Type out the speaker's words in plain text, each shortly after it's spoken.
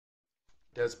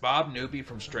Does Bob Newby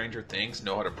from Stranger Things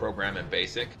know how to program in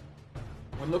BASIC?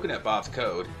 When looking at Bob's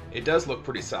code, it does look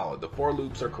pretty solid. The for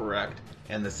loops are correct,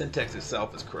 and the syntax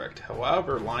itself is correct.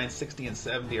 However, lines 60 and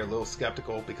 70 are a little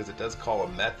skeptical because it does call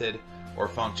a method or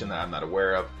function that I'm not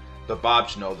aware of, but Bob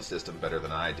should know the system better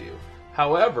than I do.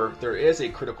 However, there is a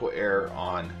critical error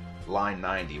on line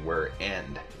 90 where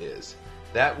end is.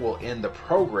 That will end the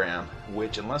program,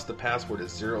 which unless the password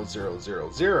is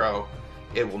 0000,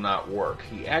 it will not work.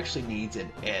 He actually needs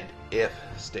an end if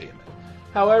statement.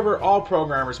 However, all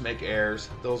programmers make errors.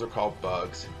 Those are called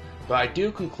bugs. But I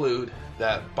do conclude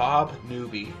that Bob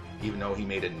Newby, even though he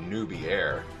made a newbie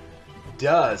error,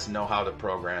 does know how to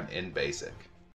program in BASIC.